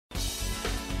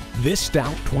This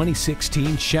stout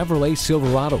 2016 Chevrolet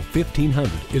Silverado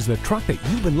 1500 is the truck that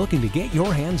you've been looking to get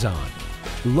your hands on.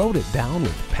 Load it down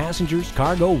with passengers,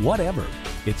 cargo, whatever.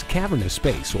 Its cavernous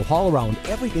space will haul around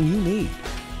everything you need.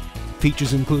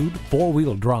 Features include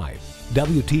 4-wheel drive,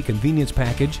 WT convenience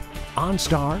package,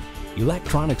 OnStar,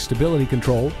 electronic stability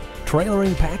control,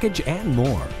 trailering package, and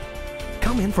more.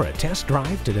 Come in for a test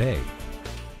drive today.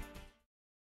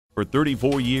 For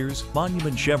 34 years,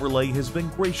 Monument Chevrolet has been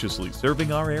graciously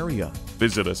serving our area.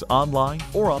 Visit us online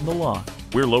or on the lot.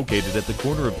 We're located at the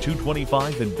corner of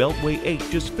 225 and Beltway 8,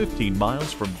 just 15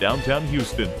 miles from downtown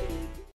Houston.